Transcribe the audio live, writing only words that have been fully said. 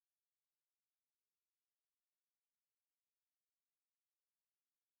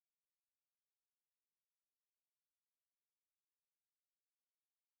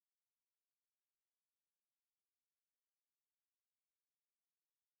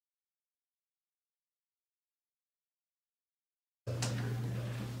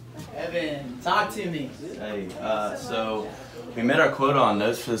Evan, talk to me. Hey, so we made our quota on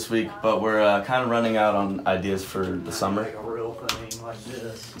notes for this week, but we're kind of running out on ideas for the summer. Like a real thing like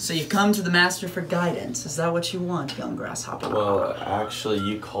this. So you've come to the master for guidance. Is that what you want, young grasshopper? Well, actually,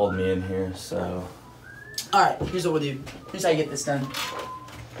 you called me in here, so... Alright, here's what we'll do. Here's how you get this done.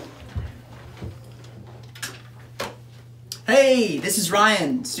 Hey, this is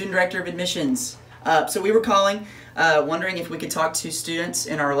Ryan, Student Director of Admissions. So we were calling, wondering if we could talk to students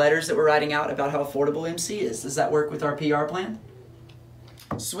in our letters that we're writing out about how affordable MC is. Does that work with our PR plan?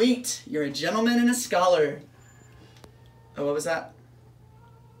 Sweet, you're a gentleman and a scholar. Oh, what was that?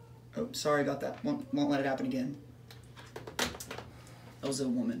 Oh, sorry about that. Won't let it happen again. That was a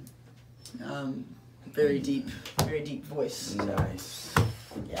woman. Very deep voice. Nice.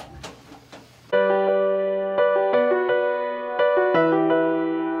 Yeah.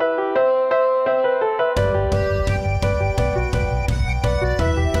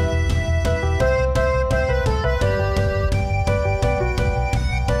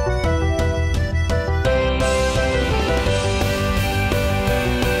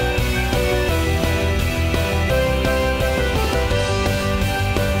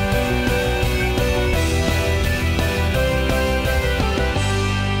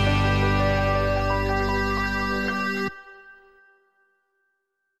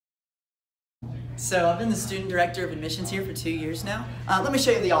 So I've been the student director of admissions here for 2 years now. Let me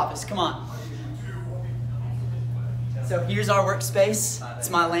show you the office, come on. So here's our workspace. It's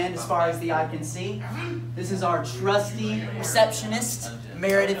my land as far as the eye can see. This is our trusty receptionist,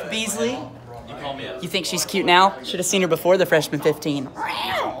 Meredith Beasley. You called me up. You think she's cute now? Should have seen her before the freshman 15.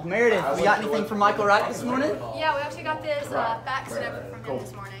 Meredith, we got anything from Michael Wright this morning? Yeah, we actually got this fax and everything from him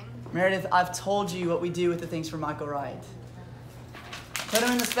this morning. Meredith, I've told you what we do with the things from Michael Wright. Put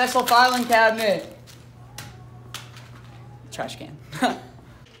them in the special filing cabinet. Trash can.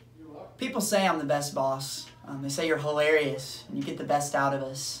 People say I'm the best boss. They say you're hilarious and you get the best out of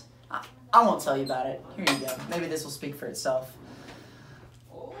us. I won't tell you about it. Here you go. Maybe this will speak for itself.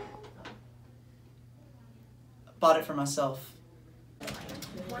 Bought it for myself.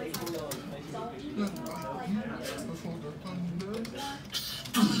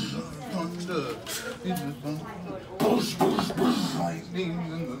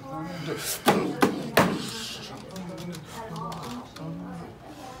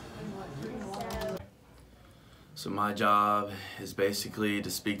 So my job is basically to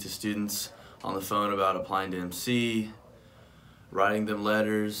speak to students on the phone about applying to MC, writing them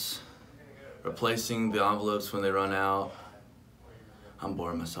letters, replacing the envelopes when they run out. I'm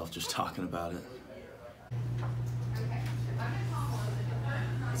boring myself just talking about it.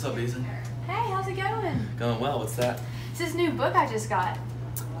 What's up, Beasley? Hey, how's it going? Going well, what's that? It's this new book I just got.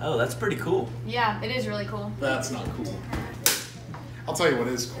 Oh, that's pretty cool. Yeah, it is really cool. That's not cool. I'll tell you what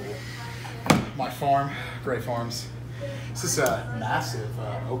is cool. My farm, Gray Farms. This is a massive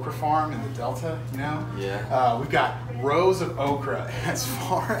okra farm in the Delta, you know? Yeah. We've got rows of okra as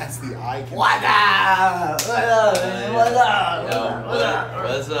far as the eye can What up? What up? What up? Yo,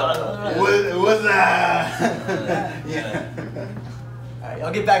 what's up? What's that? Yeah. Alright,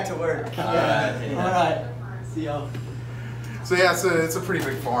 I'll get back to work. Alright. See y'all. So yeah, it's a pretty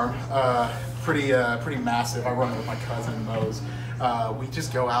big farm. Pretty massive. I run it with my cousin Mose. We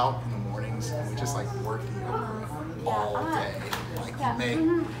just go out in the mornings and we just like work the okra all day. Like make.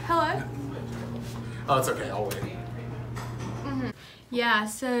 Hello? Oh, it's okay. I'll wait. Yeah,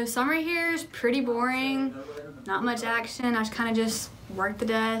 so summer here is pretty boring. Not much action. I kind of just work the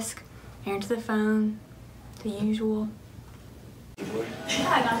desk, answer the phone, the usual. Yeah,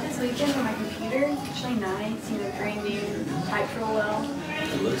 I got this weekend on my computer. It's really nice. You know, green view, types real well.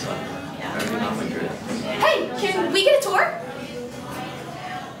 It looks like it. Yeah. Ergonomic grid. Hey, can we get a tour?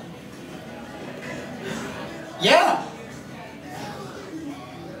 Yeah!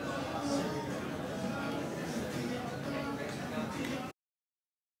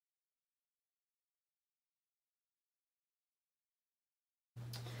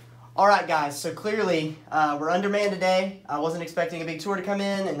 Alright guys, so clearly we're undermanned today. I wasn't expecting a big tour to come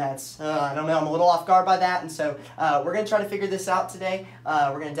in, and that's, I don't know, I'm a little off guard by that, and so we're going to try to figure this out today.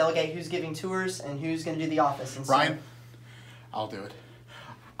 We're going to delegate who's giving tours and who's going to do the office. And so, Ryan, I'll do it.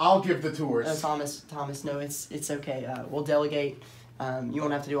 I'll give the tours. No, Thomas, no, it's okay. We'll delegate. You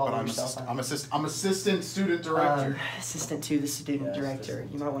won't have to do all But by yourself. I'm assistant student director. Assistant to the student director.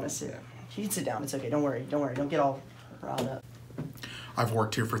 You might want to sit. You can sit down. It's okay. Don't worry. Don't get all riled up. I've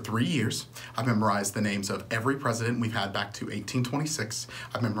worked here for 3 years. I've memorized the names of every president we've had back to 1826.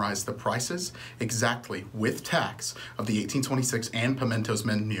 I've memorized the prices exactly with tax of the 1826 and Pimento's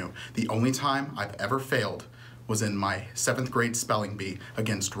menu. The only time I've ever failed was in my 7th grade spelling bee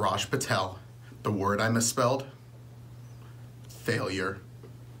against Raj Patel. The word I misspelled? Failure.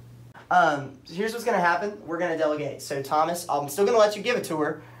 Here's what's gonna happen. We're gonna delegate. So Thomas, I'm still gonna let you give a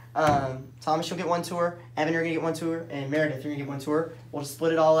tour. Thomas, you'll get 1 tour. Evan, you're gonna get 1 tour. And Meredith, you're gonna get 1 tour. We'll just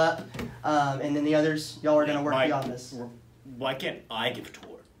split it all up. And then the others, y'all are gonna work the office. Why can't I give a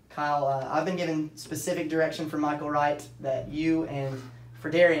tour? Kyle, I've been given specific direction from Michael Wright that you and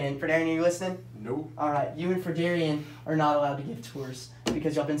Fredarian, are you listening? Nope. All right, you and Fredarian are not allowed to give tours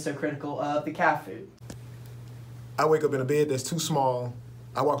because y'all been so critical of the calf food. I wake up in a bed that's too small.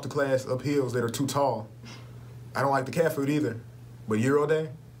 I walk to class up hills that are too tall. I don't like the cat food either. But Euro Day?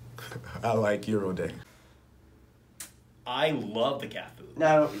 I like Euro Day. I love the cat food.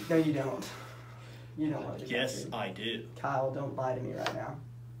 No, you don't. You don't love the cat Yes, food. I do. Kyle, don't lie to me right now.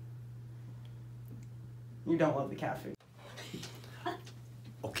 You don't love the cat food.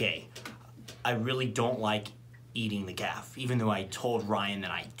 Okay, I really don't like eating the calf, even though I told Ryan that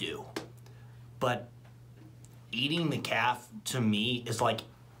I do. But eating the calf, to me, is like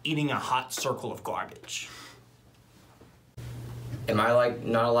eating a hot circle of garbage. Am I, like,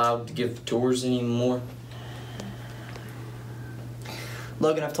 not allowed to give tours anymore?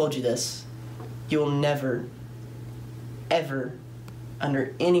 Logan, I've told you this. You will never, ever,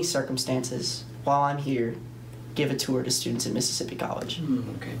 under any circumstances, while I'm here, give a tour to students at Mississippi College.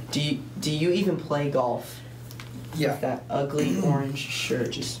 Okay. Do you even play golf? Yeah. With that ugly orange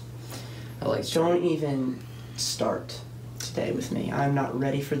shirt? Just I like don't even start today with me. I'm not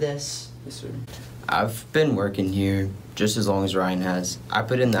ready for this. Yes, sir. I've been working here just as long as Ryan has. I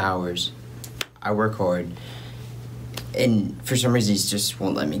put in the hours. I work hard. And for some reason, he just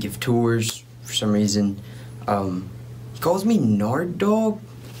won't let me give tours. For some reason, he calls me Nard Dog.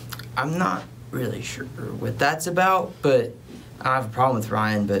 I'm not really sure what that's about, but I have a problem with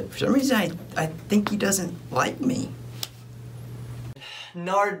Ryan, but for some reason I think he doesn't like me.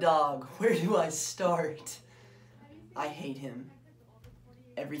 Nard Dog, where do I start? I hate him.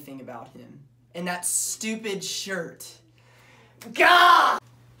 Everything about him. And that stupid shirt. Gah!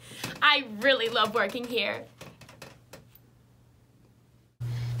 I really love working here.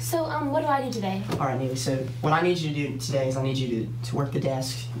 So, what do I do today? All right, Neely, so what I need you to do today is I need you to work the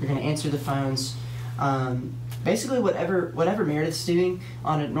desk. You're going to answer the phones. Basically, whatever Meredith's doing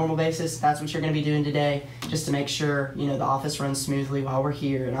on a normal basis, that's what you're going to be doing today, just to make sure, you know, the office runs smoothly while we're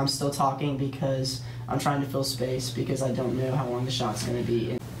here. And I'm still talking because I'm trying to fill space because I don't know how long the shot's going to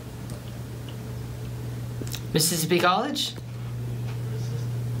be. Mississippi College?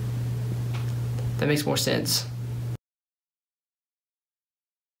 That makes more sense.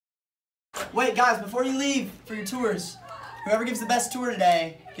 Wait, guys, before you leave for your tours, whoever gives the best tour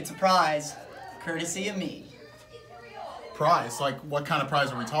today gets a prize, courtesy of me. Prize? Like, what kind of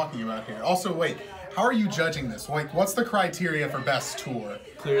prize are we talking about here? Also, wait, how are you judging this? Like, what's the criteria for best tour?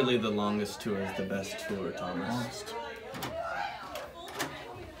 Clearly the longest tour is the best tour, Thomas. Longest.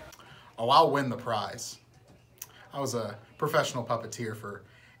 Oh, I'll win the prize. I was a professional puppeteer for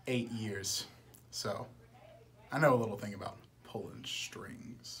 8 years, so I know a little thing about pulling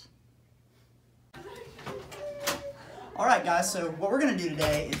strings. All right, guys, so what we're going to do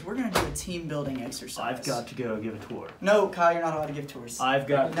today is we're going to do a team building exercise. I've got to go give a tour. No, Kyle, you're not allowed to give tours. I've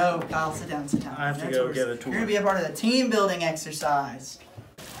got... No, Kyle, sit down. I have to No go tours. give a tour. You're going to be a part of the team building exercise.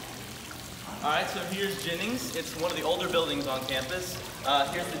 Alright, so here's Jennings. It's one of the older buildings on campus.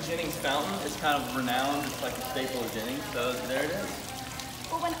 Here's the Jennings Fountain. It's kind of renowned. It's like a staple of Jennings. So there it is.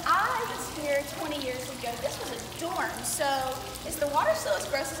 Well, when I was here 20 years ago, this was a dorm, so is the water still as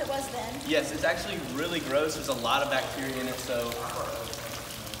gross as it was then? Yes, it's actually really gross. There's a lot of bacteria in it, so...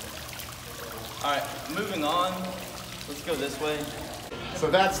 Alright, moving on. Let's go this way. So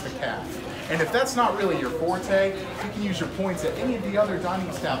that's the calf. And if that's not really your forte, you can use your points at any of the other dining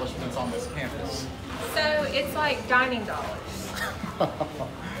establishments on this campus. So it's like dining dollars.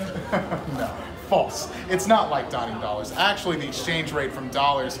 No, false. It's not like dining dollars. Actually, the exchange rate from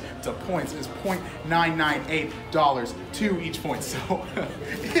dollars to points is $0.998 to each point. So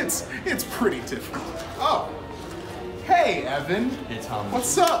it's pretty different. Oh, hey, Evan. Hey, Thomas.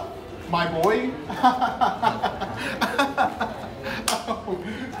 What's up, my boy? Oh,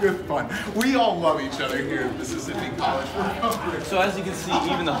 good fun. We all love each other here at Mississippi College. So as you can see,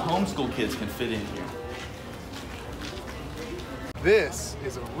 even the homeschool kids can fit in here. This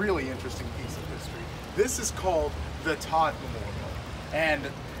is a really interesting piece of history. This is called the Todd Memorial, and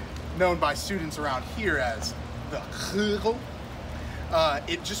known by students around here as the Kugel.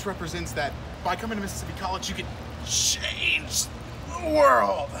 It just represents that by coming to Mississippi College, you can change the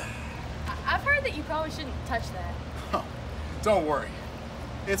world. I've heard that you probably shouldn't touch that. Huh. Don't worry,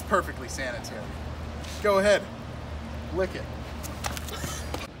 it's perfectly sanitary. Go ahead, lick it.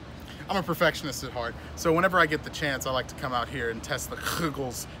 I'm a perfectionist at heart, so whenever I get the chance, I like to come out here and test the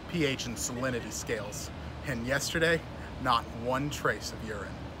Kugel's pH and salinity scales. And yesterday, not one trace of urine.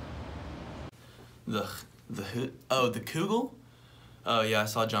 The Kugel? Oh yeah, I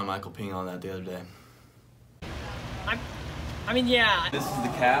saw John Michael peeing on that the other day. I mean, yeah. This is the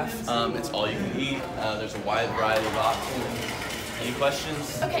calf. It's all you can eat. There's a wide variety of options. Any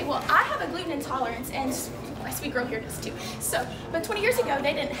questions? Okay, well, I have a gluten intolerance, and my sweet girl here does too. So, but 20 years ago,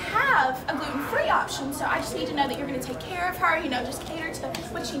 they didn't have a gluten-free option, so I just need to know that you're going to take care of her, you know, just cater to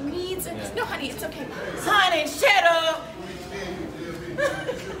what she needs. And, no, honey, it's okay. Honey, shut up!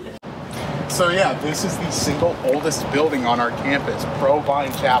 So yeah, this is the single oldest building on our campus,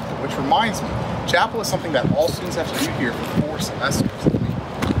 Provine Chapel, which reminds me, chapel is something that all students have to do here for 4 semesters.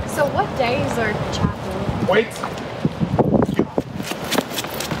 So what days are chapel? Wait.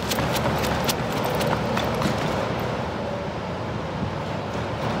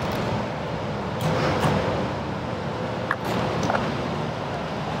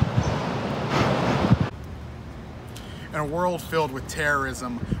 In a world filled with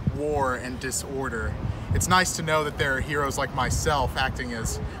terrorism, war, and disorder, it's nice to know that there are heroes like myself acting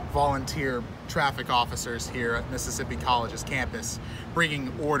as volunteer traffic officers here at Mississippi College's campus,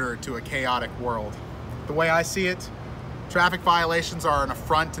 bringing order to a chaotic world. The way I see it, traffic violations are an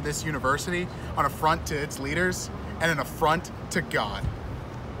affront to this university, an affront to its leaders, and an affront to God.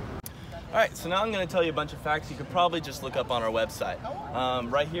 Alright, so now I'm going to tell you a bunch of facts you could probably just look up on our website.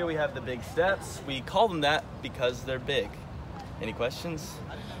 Right here we have the big steps. We call them that because they're big. Any questions?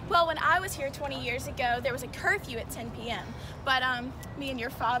 Well, when I was here 20 years ago, there was a curfew at 10 p.m. But me and your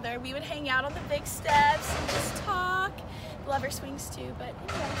father, we would hang out on the big steps and just talk. Lover swings too, but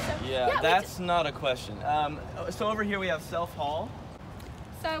anyway, so... Yeah, that's not a question. So over here we have Self Hall.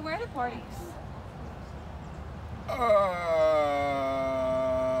 So where are the parties?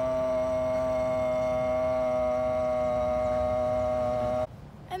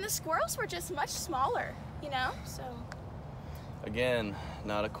 And the squirrels were just much smaller, you know, so... Again,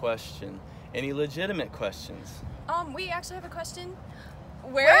 not a question. Any legitimate questions? We actually have a question.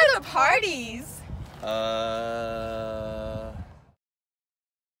 Where are the parties?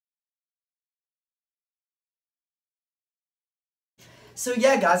 So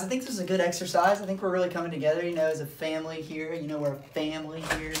yeah, guys, I think this is a good exercise. I think we're really coming together, you know, as a family here. You know, we're a family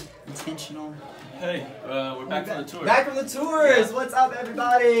here, intentional. Hey, we're back from the tour. Back from the tours! Yeah. What's up,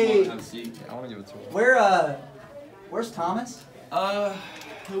 everybody? I want to give a tour. Where's Thomas?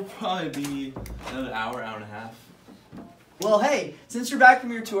 He'll probably be another hour and a half. Well, hey, since you're back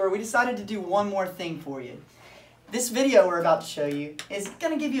from your tour, we decided to do one more thing for you. This video we're about to show you is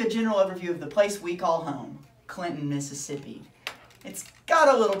going to give you a general overview of the place we call home, Clinton, Mississippi. It's got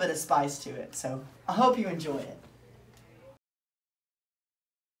a little bit of spice to it, so I hope you enjoy it.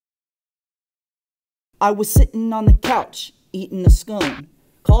 I was sitting on the couch, eating a scone.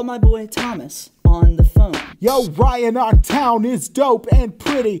 Called my boy Thomas on the phone. Yo, Ryan, our town is dope and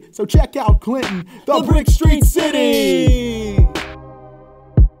pretty, so check out Clinton, the Brick Street City!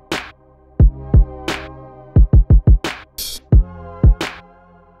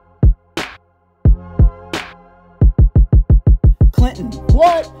 Clinton.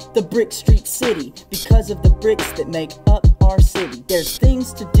 What? The Brick Street City, because of the bricks that make up our city. There's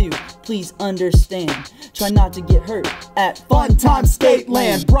things to do, please understand. Try not to get hurt at Fun Time Skate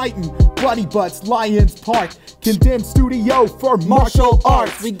Land, Brighton, Bloody Butts, Lions Park, Condemned Studio for Martial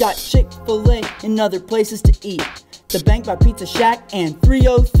Arts. We got Chick-fil-A and other places to eat. The Bank by Pizza Shack and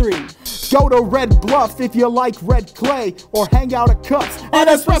 303. Go to Red Bluff if you like red clay, or hang out at Cups and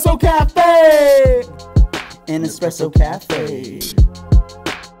Espresso Cafe. An Espresso Cafe.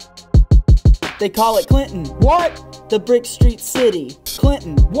 They call it Clinton. What? The Brick Street City.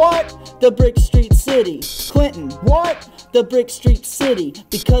 Clinton. What? The Brick Street City. Clinton. What? The Brick Street City,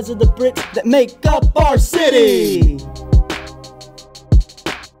 because of the bricks that make up our city.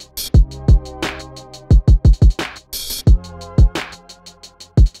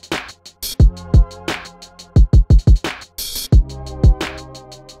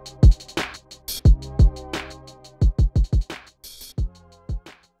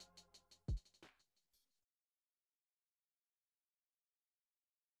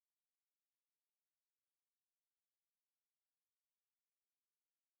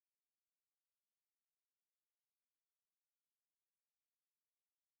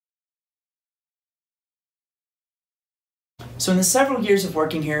 So in the several years of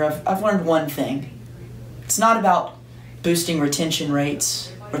working here, I've learned one thing. It's not about boosting retention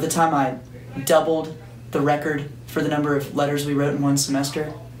rates, or the time I doubled the record for the number of letters we wrote in one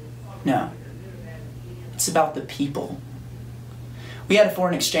semester. No. It's about the people. We had a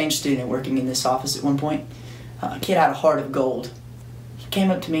foreign exchange student working in this office at one point. A kid had a heart of gold. He came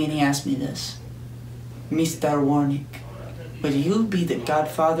up to me and he asked me this. Mr. Warnick, will you be the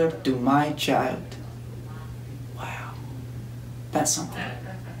godfather to my child? Wow. That's something.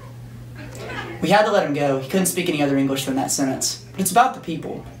 We had to let him go. He couldn't speak any other English than that sentence. But it's about the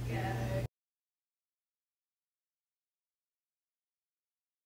people.